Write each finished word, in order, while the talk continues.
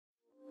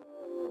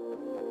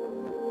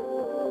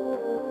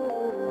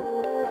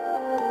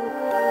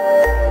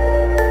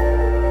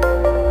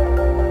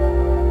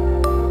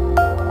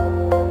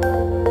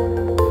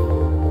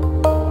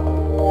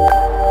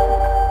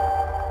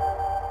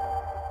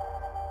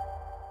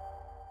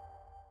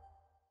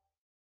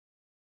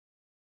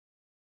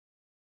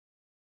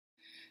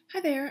Hi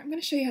there, I'm going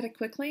to show you how to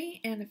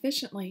quickly and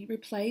efficiently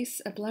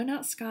replace a blown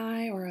out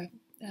sky or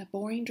a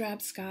boring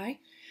drab sky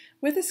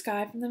with a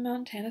sky from the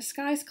Montana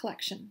Skies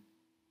collection.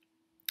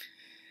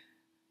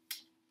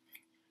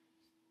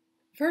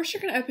 First,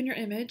 you're going to open your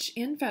image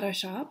in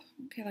Photoshop,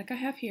 okay, like I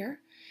have here,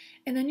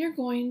 and then you're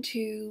going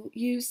to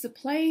use the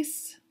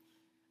place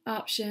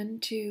option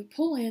to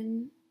pull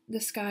in the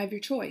sky of your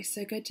choice.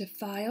 So go to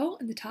File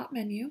in the top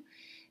menu,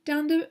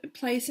 down to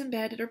Place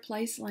Embedded or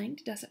Place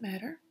Linked, doesn't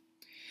matter.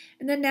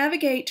 And then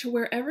navigate to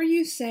wherever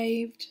you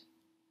saved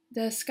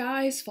the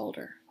skies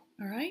folder.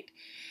 All right.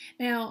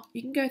 Now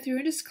you can go through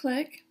and just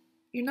click.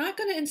 You're not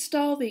going to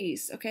install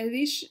these.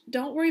 Okay.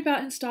 Don't worry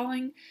about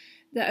installing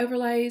the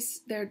overlays.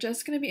 They're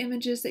just going to be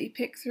images that you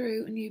pick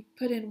through and you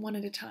put in one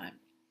at a time.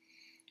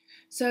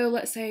 So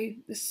let's say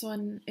this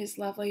one is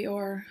lovely,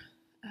 or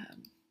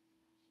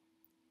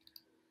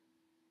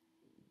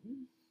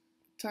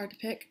it's hard to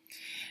pick.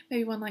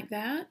 Maybe one like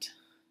that.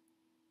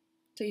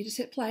 So you just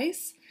hit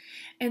place,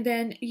 and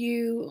then if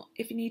you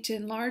need to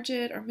enlarge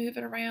it or move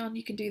it around,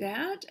 you can do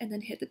that, and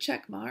then hit the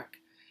check mark.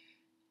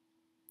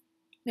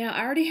 Now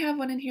I already have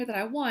one in here that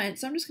I want,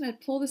 so I'm just going to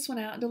pull this one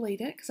out and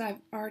delete it because I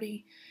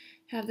already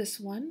have this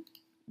one.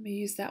 I'm going to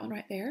use that one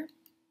right there.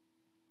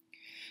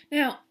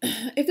 Now,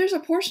 if there's a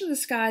portion of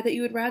the sky that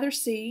you would rather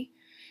see,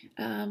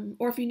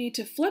 or if you need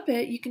to flip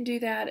it, you can do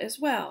that as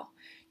well.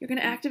 You're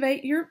going to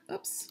activate your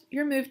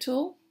move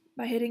tool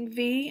by hitting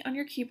V on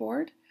your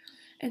keyboard.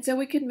 And so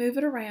we could move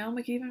it around.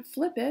 We could even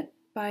flip it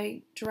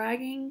by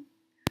dragging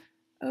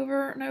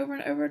over and over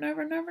and over and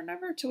over and over and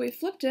over until we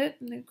flipped it,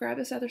 and then grab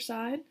this other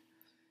side.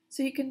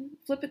 So you can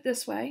flip it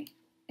this way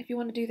if you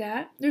want to do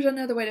that. There's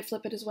another way to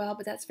flip it as well,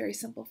 but that's very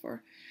simple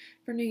for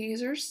new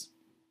users.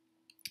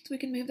 So we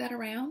can move that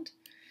around.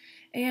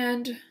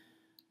 And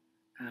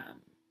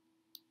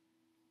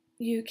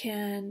you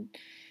can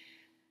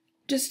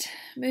just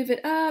move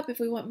it up. If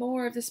we want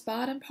more of this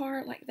bottom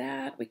part like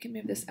that, we can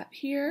move this up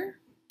here.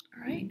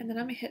 All right, and then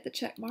I'm going to hit the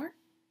check mark.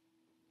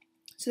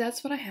 So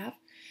that's what I have.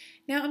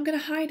 Now I'm going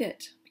to hide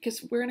it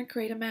because we're going to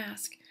create a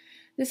mask.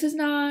 This is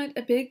not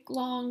a big,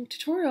 long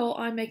tutorial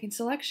on making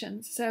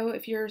selections. So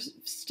if you're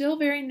still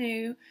very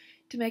new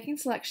to making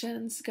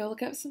selections, go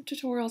look up some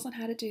tutorials on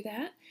how to do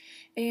that,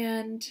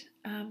 and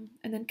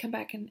then come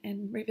back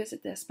and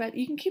revisit this. But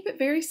you can keep it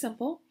very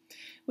simple,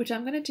 which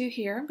I'm going to do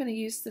here. I'm going to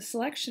use the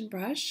selection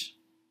brush,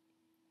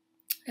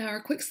 or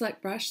quick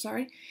select brush,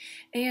 sorry,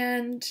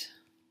 and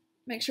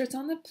make sure it's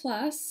on the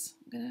plus.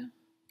 I'm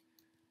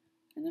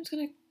just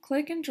going to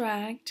click and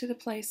drag to the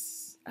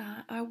place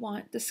I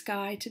want the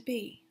sky to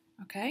be.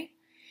 Okay.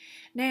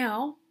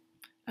 Now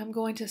I'm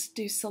going to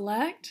do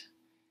select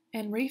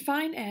and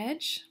refine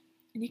edge,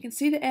 and you can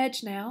see the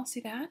edge now.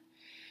 See that?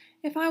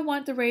 If I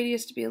want the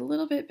radius to be a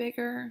little bit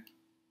bigger,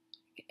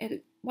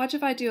 watch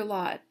if I do a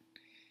lot.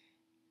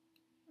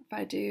 If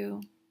I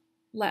do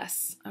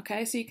less,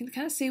 okay. So you can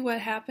kind of see what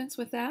happens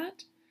with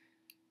that.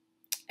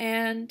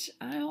 And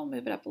I'll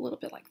move it up a little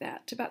bit like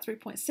that to about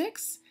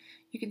 3.6.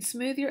 You can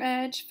smooth your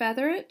edge,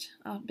 feather it.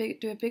 I'll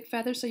do a big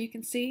feather so you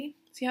can see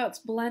how it's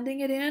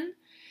blending it in.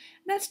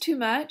 That's too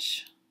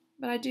much,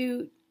 but I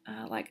do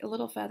like a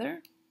little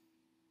feather.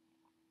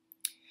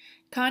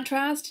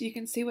 Contrast, you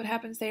can see what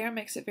happens there. It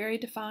makes it very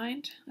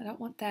defined. I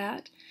don't want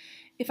that.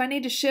 If I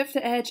need to shift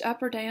the edge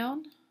up or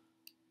down,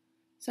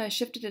 so I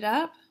shifted it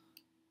up,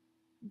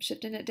 I'm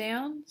shifting it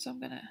down, so I'm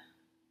going to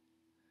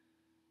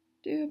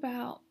do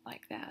about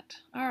like that.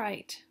 All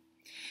right.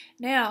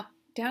 Now,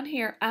 down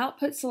here,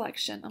 output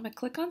selection. I'm going to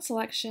click on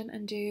selection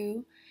and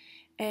do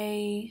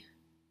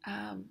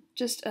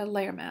just a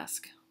layer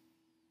mask.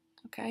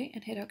 Okay,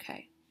 and hit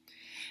OK.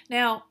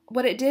 Now,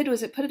 what it did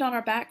was it put it on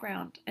our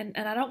background, and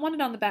I don't want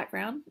it on the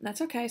background.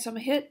 That's okay. So I'm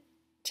going to hit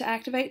to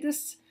activate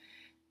this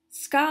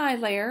sky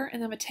layer,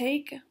 and I'm going to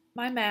take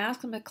my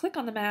mask. I'm going to click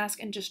on the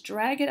mask and just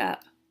drag it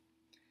up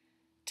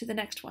to the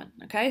next one.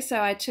 Okay,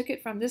 so I took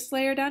it from this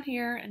layer down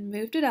here and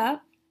moved it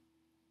up.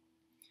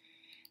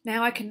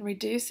 Now I can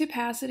reduce the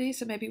opacity,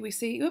 so maybe we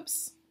see,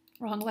 oops,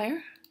 wrong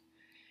layer.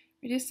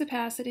 Reduce the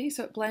opacity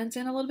so it blends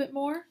in a little bit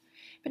more.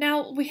 But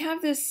now we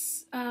have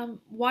this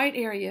white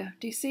area.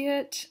 Do you see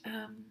it?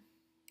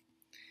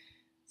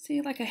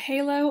 See, like a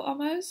halo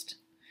almost?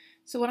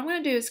 So what I'm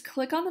going to do is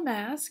click on the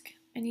mask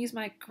and use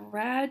my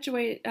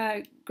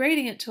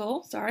gradient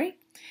tool,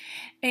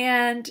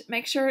 and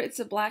make sure it's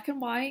a black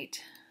and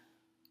white.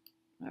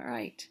 All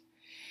right,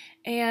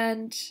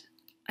 and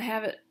I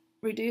have it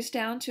reduced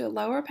down to a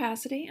lower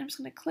opacity. I'm just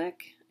going to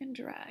click and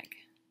drag.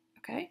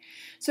 Okay,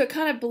 so it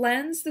kind of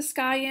blends the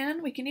sky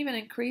in. We can even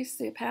increase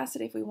the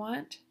opacity if we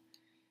want,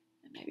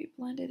 and maybe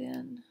blend it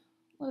in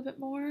a little bit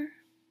more.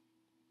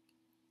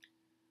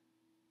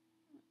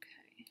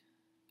 Okay.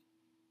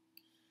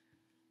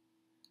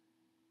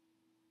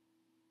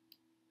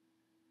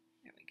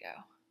 There we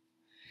go.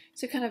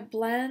 So it kind of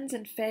blends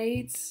and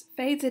fades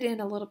it in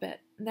a little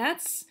bit. And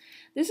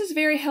this is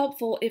very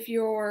helpful if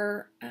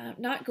you're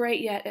not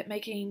great yet at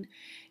making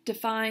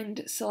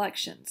defined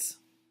selections.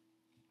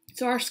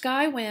 So our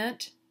sky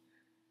went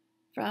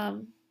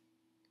from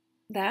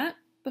that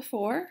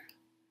before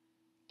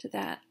to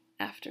that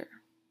after.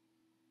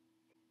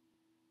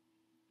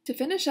 To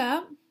finish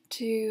up,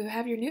 to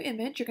have your new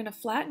image, you're going to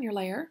flatten your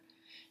layer.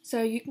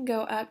 So you can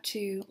go up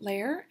to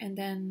Layer and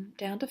then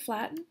down to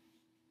Flatten.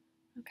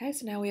 Okay,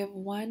 so now we have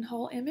one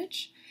whole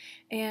image.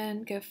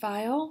 And go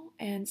File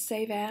and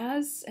Save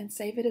As, and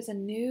save it as a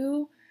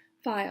new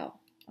file,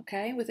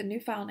 okay, with a new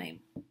file name.